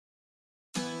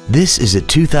This is a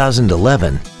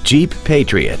 2011 Jeep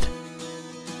Patriot.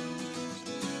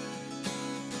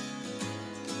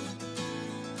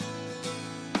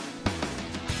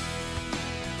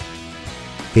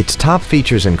 Its top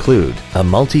features include a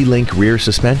multi-link rear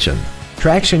suspension,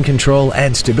 traction control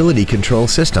and stability control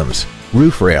systems,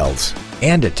 roof rails,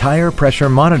 and a tire pressure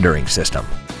monitoring system.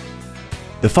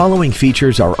 The following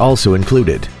features are also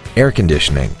included: air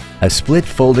conditioning, a split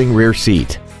folding rear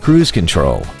seat, cruise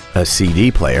control, a CD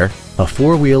player, a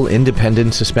four-wheel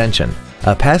independent suspension,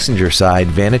 a passenger side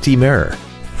vanity mirror,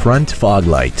 front fog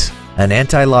lights, an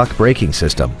anti-lock braking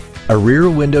system, a rear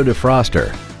window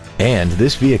defroster, and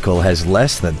this vehicle has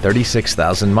less than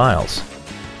 36,000 miles.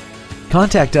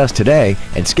 Contact us today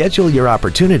and schedule your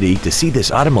opportunity to see this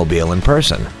automobile in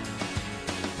person.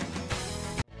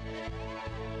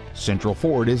 Central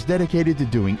Ford is dedicated to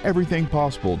doing everything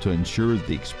possible to ensure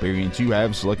the experience you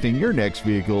have selecting your next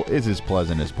vehicle is as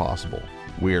pleasant as possible.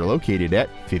 We are located at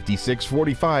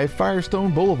 5645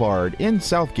 Firestone Boulevard in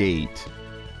Southgate.